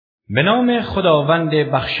به نام خداوند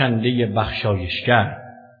بخشنده بخشایشگر.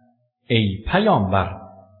 ای پیامبر،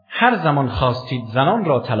 هر زمان خواستید زنان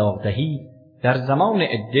را طلاق دهید، در زمان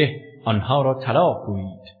عده آنها را طلاق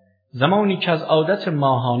گویید، زمانی که از عادت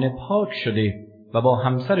ماهانه پاک شده و با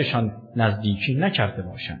همسرشان نزدیکی نکرده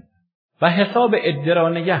باشند، و حساب عده را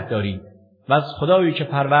نگه دارید و از خدایی که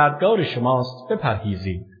پروردگار شماست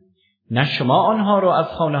بپرهیزید. نه شما آنها را از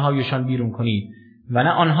خانه‌هایشان بیرون کنید و نه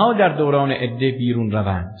آنها در دوران عده بیرون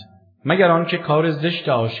روند، مگر آنکه کار زشت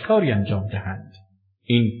آشکاری انجام دهند.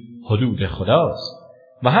 این حدود خداست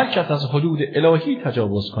و هر کس از حدود الهی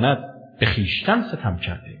تجاوز کند به خویشتن ستم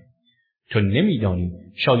کرده. تو نمی‌دانی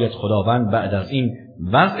شاید خداوند بعد از این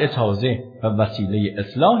وضع تازه و وسیله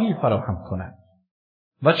اصلاحی فراهم کند.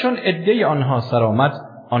 و چون عده آنها سرآمد،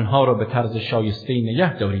 آنها را به طرز شایسته‌ای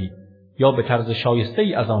نگه دارید یا به طرز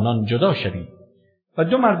شایسته‌ای از آنان جدا شوید و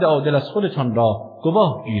 2 مرد عادل از خودتان را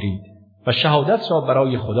گواه گیرید و شهادت را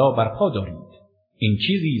برای خدا برپا دارید. این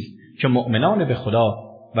چیزی است که مؤمنان به خدا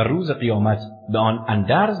و روز قیامت به آن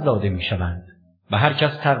اندرز داده می‌شوند. و هر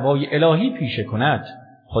کس تقوای الهی پیشه کند،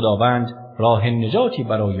 خداوند راه نجاتی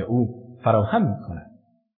برای او فراهم می‌کند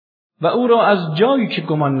و او را از جایی که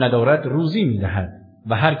گمان ندارد روزی می‌دهد.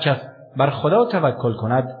 و هر کس بر خدا توکل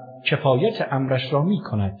کند کفایت امرش را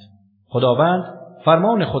می‌کند. خداوند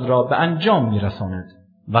فرمان خود را به انجام می‌رساند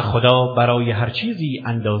و خدا برای هر چیزی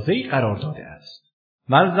اندازه‌ای قرار داده است.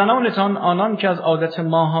 و از زنانتان آنان که از عادت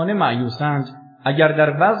ماهانه مایوسند، اگر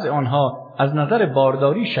در وضع آنها از نظر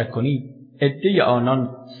بارداری شک کنید، عده آنان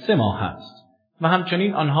 3 ماه است. و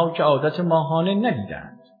همچنین آنها که عادت ماهانه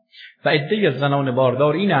ندیدند. و عده زنان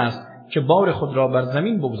باردار این است که بار خود را بر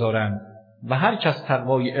زمین بگذارند و هر کس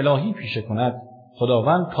تقوای الهی پیشه کند،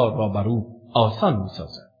 خداوند کار را بر او آسان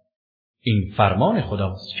می‌سازد. این فرمان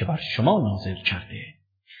خداست که بر شما نازل کرده.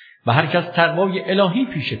 و هر کس تقوای الهی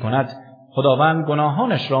پیشه کند، خداوند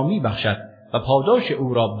گناهانش را می‌بخشد و پاداش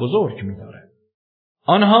او را بزرگ می‌دارد.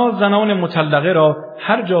 آنها زنان مطلقه را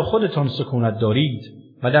هر جا خودتان سکونت دارید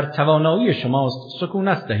و در توانایی شماست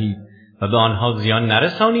سکونت دهید و به آنها زیان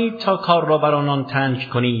نرسانید تا کار را بر آنان تنگ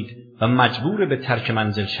کنید و مجبور به ترک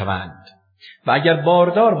منزل شوند. و اگر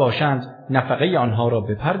باردار باشند نفقه آنها را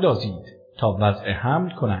بپردازید تا وضع حمل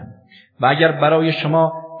کنند. و اگر برای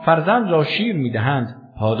شما فرزند را شیر می‌دهند،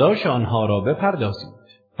 پاداش آنها را بپردازید.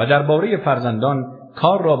 و درباره فرزندان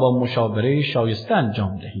کار را با مشاوره شایسته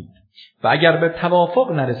انجام دهید. و اگر به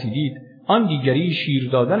توافق نرسیدید، آن دیگری شیر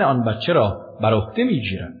دادن آن بچه را بر عهده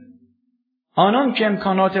می‌گیرد. آنان که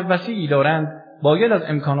امکانات وسیعی دارند باید از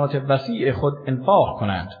امکانات وسیع خود انفاق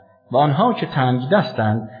کنند و آنها که تنگ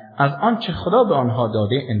دستند از آنچه خدا به آنها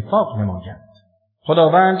داده انفاق نمایند.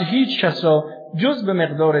 خداوند هیچ کس را جز به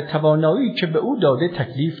مقدار توانایی که به او داده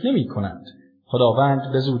تکلیف نمی کند.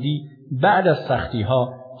 خداوند به زودی بعد از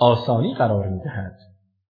سختی‌ها آسانی قرار می‌دهد.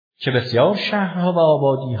 که بسیار شهرها و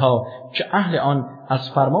آبادی‌ها که اهل آن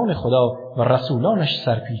از فرمان خدا و رسولانش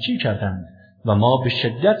سرپیچی کردند و ما به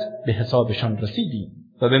شدت به حسابشان رسیدیم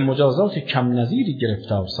و به مجازات کم نظیری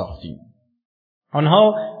گرفتار ساختیم.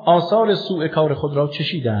 آنها آثار سوء کار خود را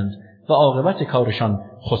چشیدند و عاقبت کارشان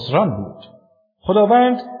خسران بود.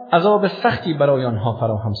 خداوند عذاب سختی برای آنها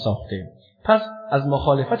فراهم ساخته. پس از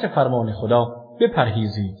مخالفت فرمان خدا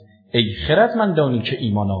بپرهیزید ای خردمندانی که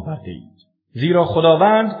ایمان آورده اید. زیرا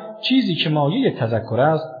خداوند چیزی که مایه تذکر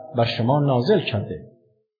است بر شما نازل کرده.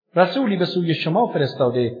 رسولی به سوی شما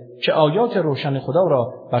فرستاده که آیات روشن خدا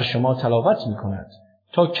را بر شما تلاوت می کند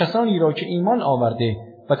تا کسانی را که ایمان آورده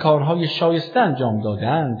و کارهای شایسته انجام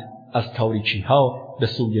دادند از تاریکی‌ها به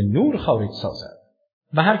سوی نور خارج سازد.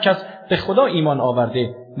 و هر کس به خدا ایمان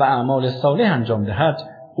آورده و اعمال صالح انجام دهد،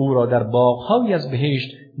 او را در باغ‌هایی از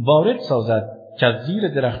بهشت وارد سازد که از زیر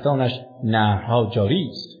درختانش نهرها جاری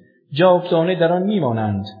است. جاودانه در آن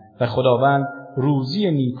میمانند و خداوند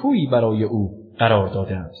روزی نیکویی برای او قرار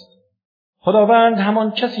داده است. خداوند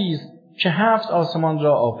همان کسی است که 7 آسمان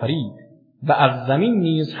را آفرید و از زمین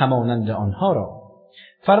نیز همانند آنها را.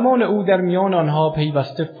 فرمان او در میان آنها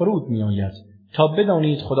پیوسته فرود میآید تا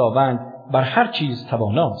بدانید خداوند بر هر چیز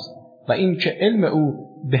تواناست و این که علم او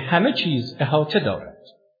به همه چیز احاطه دارد.